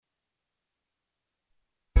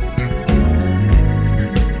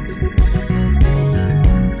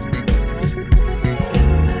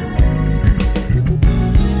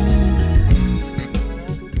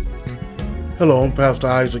Hello, I'm Pastor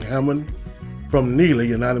Isaac Hammond from Neely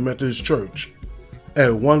United Methodist Church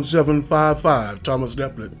at 1755 Thomas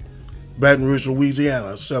Deplet, Baton Rouge,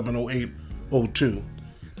 Louisiana, 70802.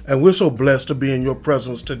 And we're so blessed to be in your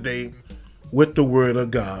presence today with the Word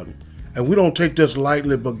of God. And we don't take this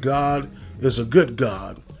lightly, but God is a good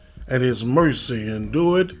God, and His mercy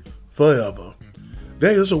endureth forever.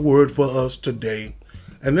 There is a word for us today,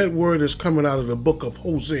 and that word is coming out of the book of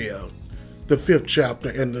Hosea, the 5th chapter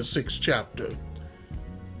and the 6th chapter.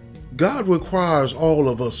 God requires all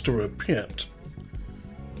of us to repent,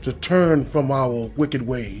 to turn from our wicked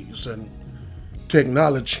ways and to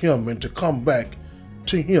acknowledge Him and to come back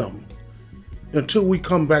to Him. Until we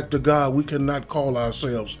come back to God, we cannot call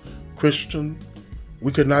ourselves Christian.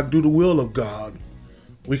 We cannot do the will of God.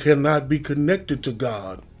 We cannot be connected to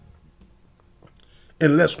God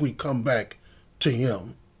unless we come back to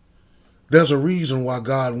Him. There's a reason why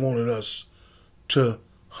God wanted us to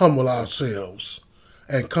humble ourselves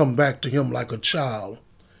and come back to Him like a child,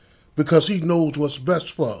 because He knows what's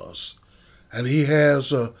best for us, and He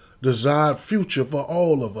has a desired future for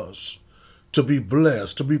all of us, to be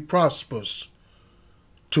blessed, to be prosperous,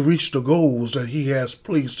 to reach the goals that He has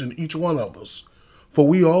placed in each one of us. For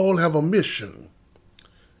we all have a mission,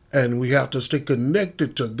 and we have to stay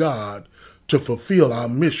connected to God to fulfill our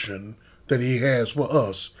mission that He has for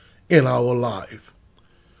us in our life.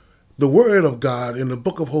 The Word of God in the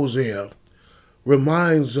book of Hosea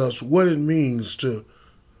reminds us what it means to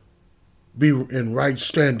be in right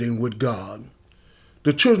standing with God.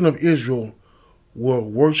 The children of Israel were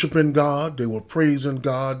worshiping God, they were praising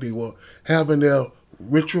God, they were having their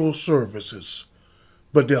ritual services,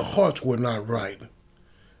 but their hearts were not right.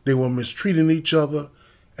 They were mistreating each other,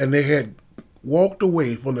 and they had walked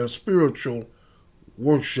away from their spiritual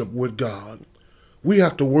worship with God. We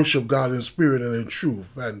have to worship God in spirit and in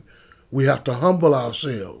truth, and we have to humble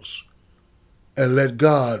ourselves and let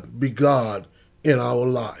God be God in our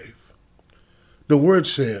life. The word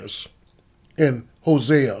says in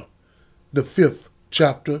Hosea, the 5th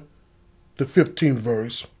chapter, the 15th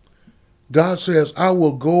verse, God says, I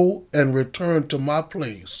will go and return to my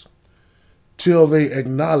place till they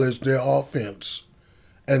acknowledge their offense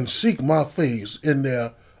and seek my face in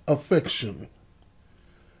their affliction.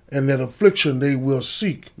 In that affliction they will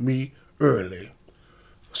seek me early.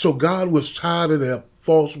 So God was tired of their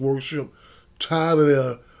false worship, tired of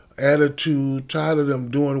their attitude, tired of them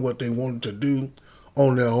doing what they wanted to do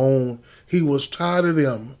on their own. He was tired of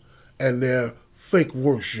them and their fake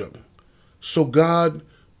worship. So God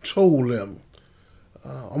told them,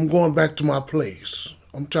 I'm going back to my place.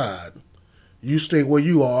 I'm tired. You stay where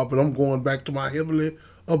you are, but I'm going back to my heavenly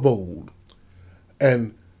abode.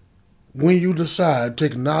 And when you decide to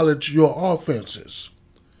acknowledge your offenses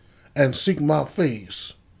and seek my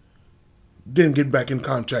face, then get back in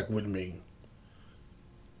contact with me.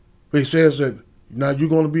 He says that now you're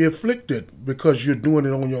going to be afflicted because you're doing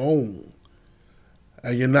it on your own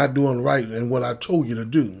and you're not doing right in what I told you to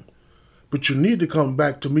do. But you need to come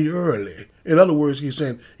back to me early. In other words, he's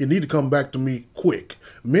saying you need to come back to me quick.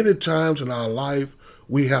 Many times in our life,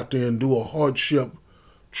 we have to endure hardship,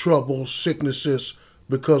 trouble, sicknesses,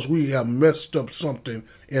 because we have messed up something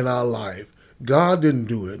in our life. God didn't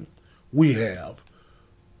do it. We have.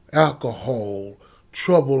 Alcohol,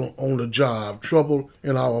 trouble on the job, trouble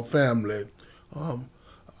in our family,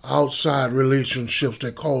 outside relationships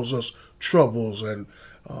that cause us troubles, and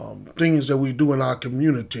things that we do in our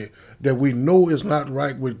community that we know is not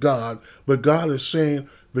right with God. But God is saying,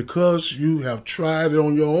 because you have tried it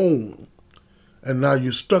on your own, and now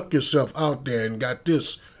you stuck yourself out there and got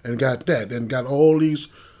this and got that and got all these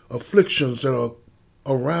afflictions that are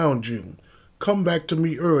around you, come back to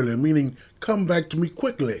me early, meaning come back to me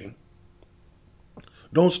quickly.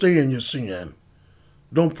 Don't stay in your sin.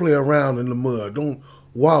 Don't play around in the mud. Don't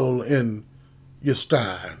wallow in your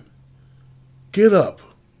sty. Get up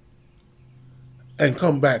and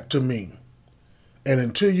come back to me. And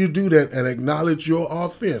until you do that and acknowledge your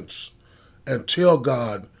offense and tell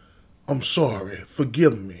God, I'm sorry,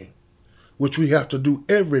 forgive me, which we have to do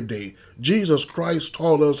every day. Jesus Christ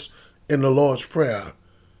taught us in the Lord's Prayer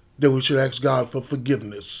that we should ask God for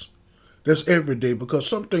forgiveness. That's every day, because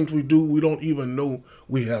some things we do we don't even know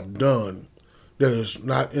we have done that is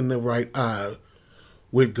not in the right eye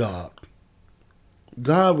with God.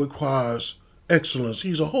 God requires excellence.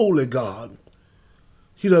 He's a holy God.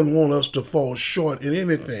 He doesn't want us to fall short in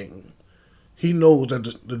anything. He knows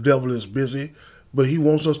that the devil is busy, but he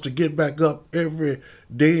wants us to get back up every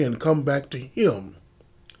day and come back to Him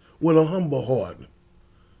with a humble heart.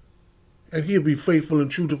 And He'll be faithful and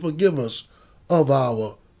true to forgive us of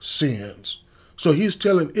our sins. So He's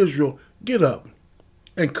telling Israel, get up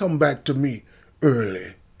and come back to me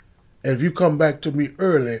early. And if you come back to me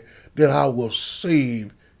early, then I will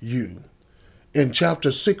save you. In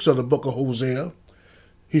chapter 6 of the book of Hosea,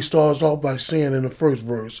 he starts off by saying in the first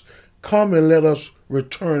verse, "Come and let us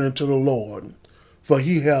return unto the Lord, for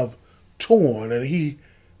he have torn and he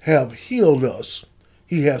have healed us.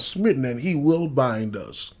 He has smitten and he will bind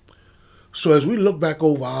us." So as we look back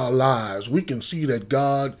over our lives, we can see that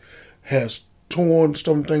God has torn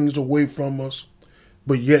some things away from us,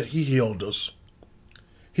 but yet he healed us.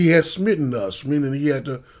 He has smitten us, meaning he had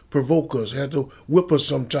to provoke us, had to whip us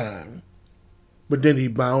sometime. But then he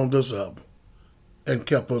bound us up and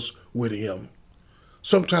kept us with him.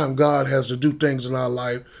 Sometimes God has to do things in our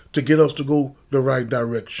life to get us to go the right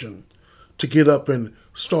direction, to get up and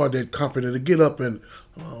start that company, to get up and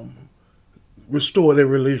restore that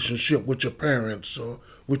relationship with your parents or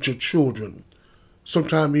with your children.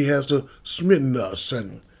 Sometimes he has to smitten us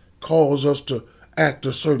and cause us to act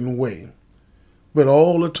a certain way. But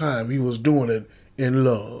all the time he was doing it in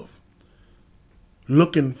love,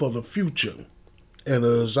 looking for the future and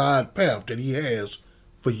a desired path that he has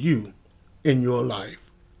for you in your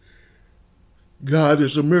life. God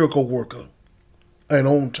is a miracle worker, an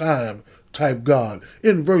on-time type God.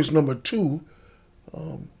 In verse number 2,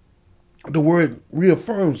 the word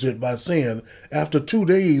reaffirms it by saying, "After 2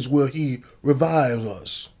 days will he revive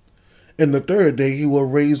us. And the third day he will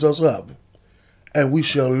raise us up, and we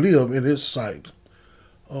shall live in his sight."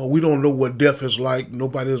 We don't know what death is like.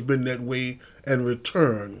 Nobody has been that way and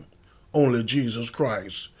returned. Only Jesus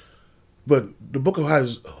Christ. But the book of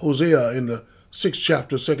Hosea in the 6th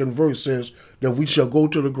chapter, 2nd verse says that we shall go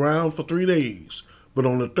to the ground for 3 days. But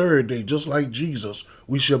on the third day, just like Jesus,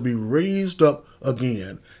 we shall be raised up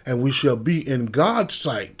again, and we shall be in God's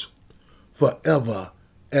sight forever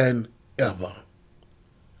and ever.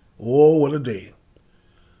 Oh, what a day.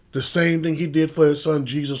 The same thing he did for his son,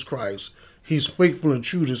 Jesus Christ. He's faithful and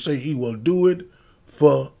true to say he will do it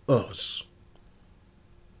for us.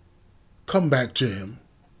 Come back to him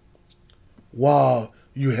while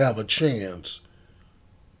you have a chance,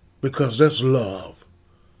 because that's love.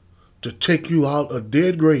 To take you out a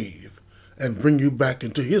dead grave and bring you back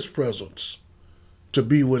into his presence, to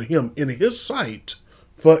be with him in his sight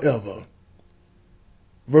forever.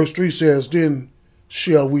 Verse 3 says, "Then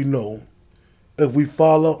shall we know, if we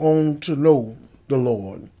follow on to know the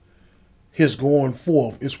Lord. His going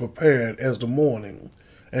forth is prepared as the morning,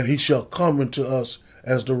 and he shall come unto us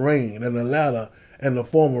as the rain, and the latter and the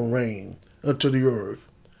former rain unto the earth."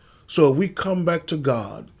 So if we come back to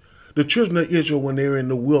God, the children of Israel, when they were in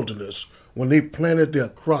the wilderness, when they planted their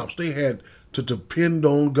crops, they had to depend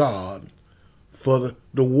on God for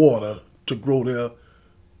the water to grow their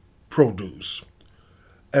produce.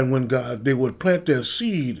 And when they would plant their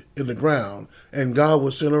seed in the ground, and God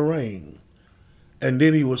would send a rain. And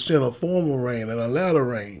then he would send a former rain and a latter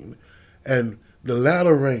rain. And the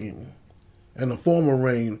latter rain and the former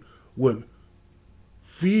rain would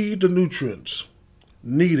feed the nutrients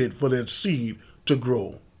needed for that seed to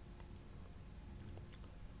grow.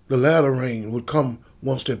 The latter rain would come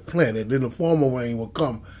once they're planted. Then the former rain would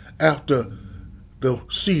come after the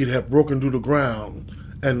seed had broken through the ground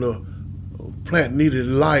and the plant needed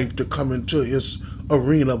life to come into its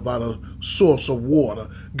arena by the source of water.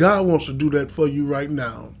 God wants to do that for you right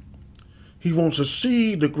now. He wants a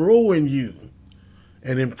seed to grow in you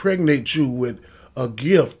and impregnate you with a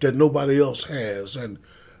gift that nobody else has, and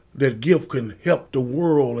that gift can help the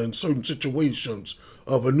world in certain situations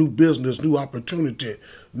of a new business, new opportunity,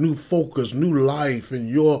 new focus, new life in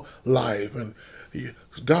your life. And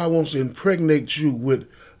God wants to impregnate you with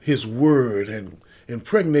his word and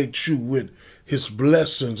impregnate you with his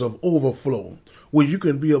blessings of overflow, where you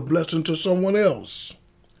can be a blessing to someone else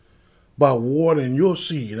by watering your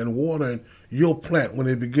seed and watering your plant when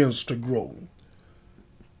it begins to grow.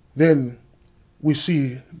 Then we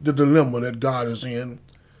see the dilemma that God is in.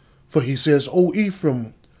 For he says, "O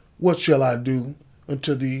Ephraim, what shall I do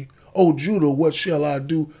unto thee? O Judah, what shall I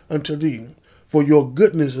do unto thee? For your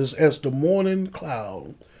goodness is as the morning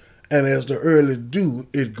cloud, and as the early dew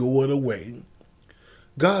it goeth away."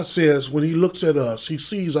 God says when he looks at us, he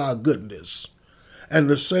sees our goodness. And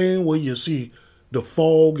the same way you see the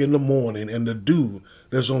fog in the morning and the dew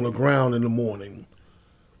that's on the ground in the morning,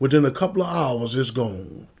 within a couple of hours it's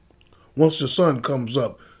gone. Once the sun comes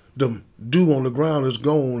up, the dew on the ground is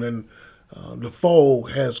gone, and the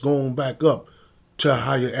fog has gone back up to a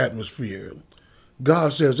higher atmosphere.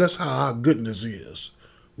 God says that's how our goodness is.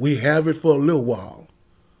 We have it for a little while,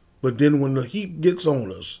 but then when the heat gets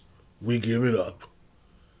on us, we give it up.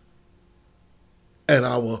 And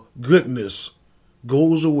our goodness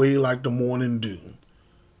goes away like the morning dew,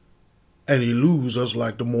 and eludes us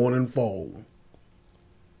like the morning fog.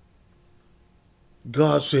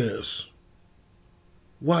 God says,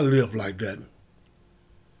 why live like that?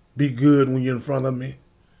 Be good when you're in front of me,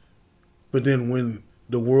 but then when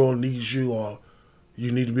the world needs you or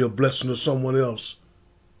you need to be a blessing to someone else,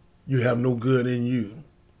 you have no good in you.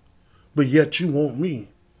 But yet you want me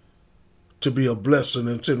to be a blessing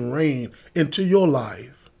and to reign into your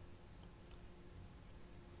life.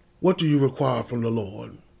 What do you require from the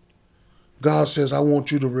Lord? God says, I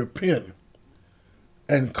want you to repent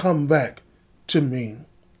and come back to me.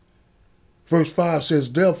 Verse 5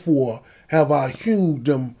 says, therefore have I hewed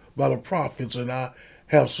them by the prophets, and I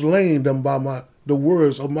have slain them by the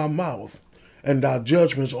words of my mouth. And thy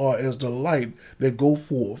judgments are as the light that go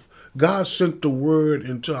forth. God sent the word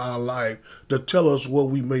into our life to tell us where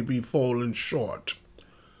we may be falling short.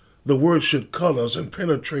 The word should cut us and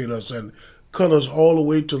penetrate us and cut us all the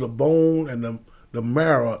way to the bone and the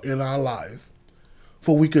marrow in our life,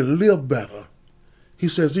 for we can live better. He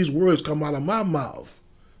says these words come out of my mouth,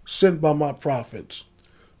 sent by my prophets,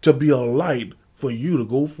 to be a light for you to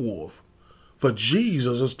go forth. For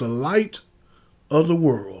Jesus is the light of the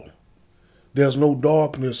world. There's no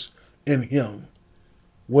darkness in him.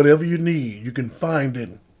 Whatever you need, you can find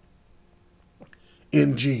it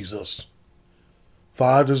in Jesus. For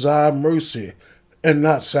I desire mercy and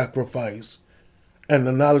not sacrifice, and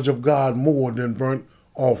the knowledge of God more than burnt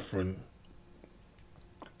offering.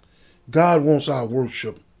 God wants our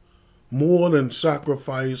worship more than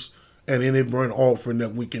sacrifice and any burnt offering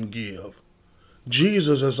that we can give.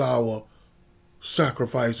 Jesus is our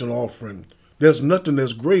sacrifice and offering. There's nothing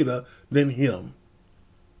that's greater than him.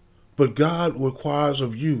 But God requires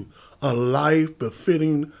of you a life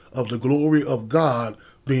befitting of the glory of God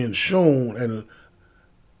being shown and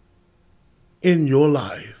in your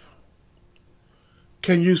life.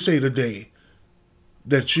 Can you say today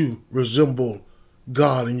that you resemble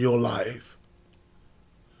God in your life?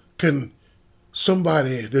 Can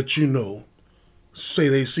somebody that you know say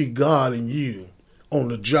they see God in you on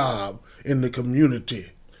the job, in the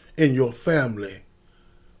community, in your family?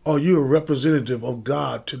 Are you a representative of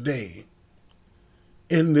God today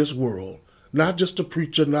in this world? Not just a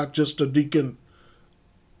preacher, not just a deacon,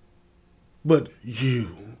 but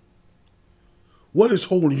you. What is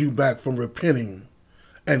holding you back from repenting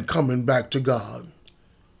and coming back to God?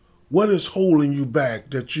 What is holding you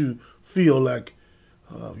back that you feel like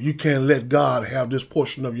you can't let God have this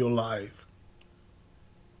portion of your life?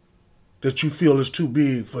 That you feel is too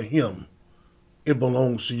big for him. It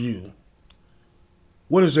belongs to you.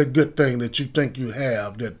 What is that good thing that you think you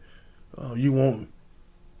have that you want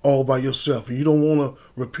all by yourself? And you don't want to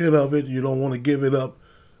repent of it. You don't want to give it up.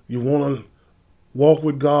 You want to walk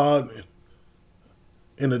with God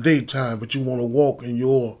in the daytime, but you want to walk in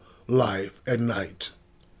your life at night.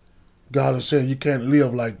 God is saying you can't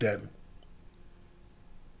live like that.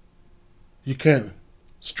 You can't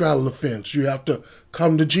straddle the fence. You have to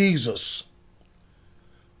come to Jesus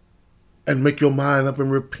and make your mind up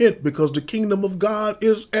and repent, because the kingdom of God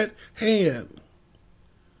is at hand.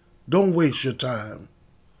 Don't waste your time.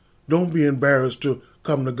 Don't be embarrassed to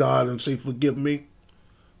come to God and say, forgive me.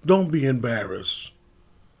 Don't be embarrassed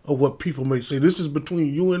of what people may say. This is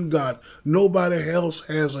between you and God. Nobody else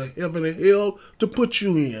has a heaven and hell to put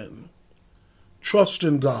you in. Trust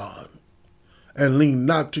in God and lean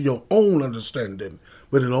not to your own understanding,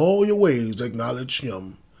 but in all your ways acknowledge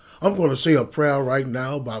him. I'm going to say a prayer right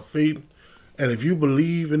now by faith. And if you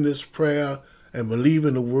believe in this prayer and believe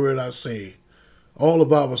in the word I say, all the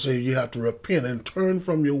Bible says you have to repent and turn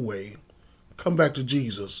from your way. Come back to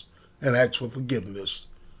Jesus and ask for forgiveness.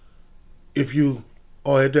 If you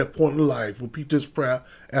are at that point in life, repeat this prayer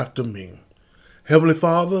after me. Heavenly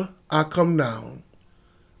Father, I come now.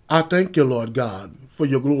 I thank you, Lord God, for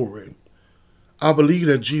your glory. I believe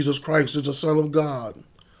that Jesus Christ is the Son of God.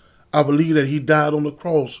 I believe that he died on the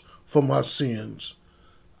cross for my sins.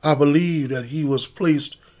 I believe that he was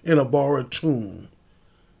placed in a borrowed tomb.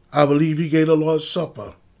 I believe he gave the Lord's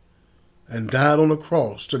Supper and died on the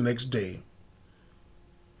cross the next day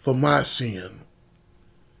for my sin.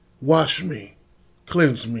 Wash me,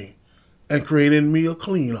 cleanse me, and create in me a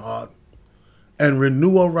clean heart, and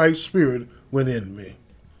renew a right spirit within me.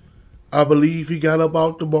 I believe he got up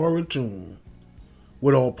out the borrowed tomb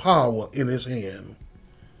with all power in his hand.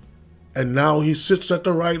 And now he sits at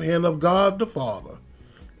the right hand of God the Father,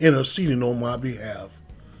 interceding on my behalf.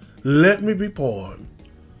 Let me be part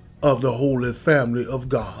of the holy family of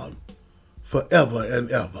God forever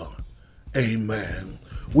and ever. Amen.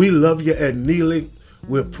 We love you at Neely.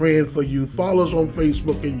 We're praying for you. Follow us on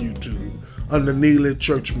Facebook and YouTube under Neely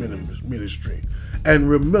Church Ministry. And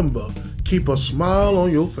remember, keep a smile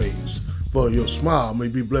on your face, for your smile may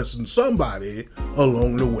be blessing somebody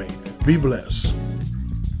along the way. Be blessed.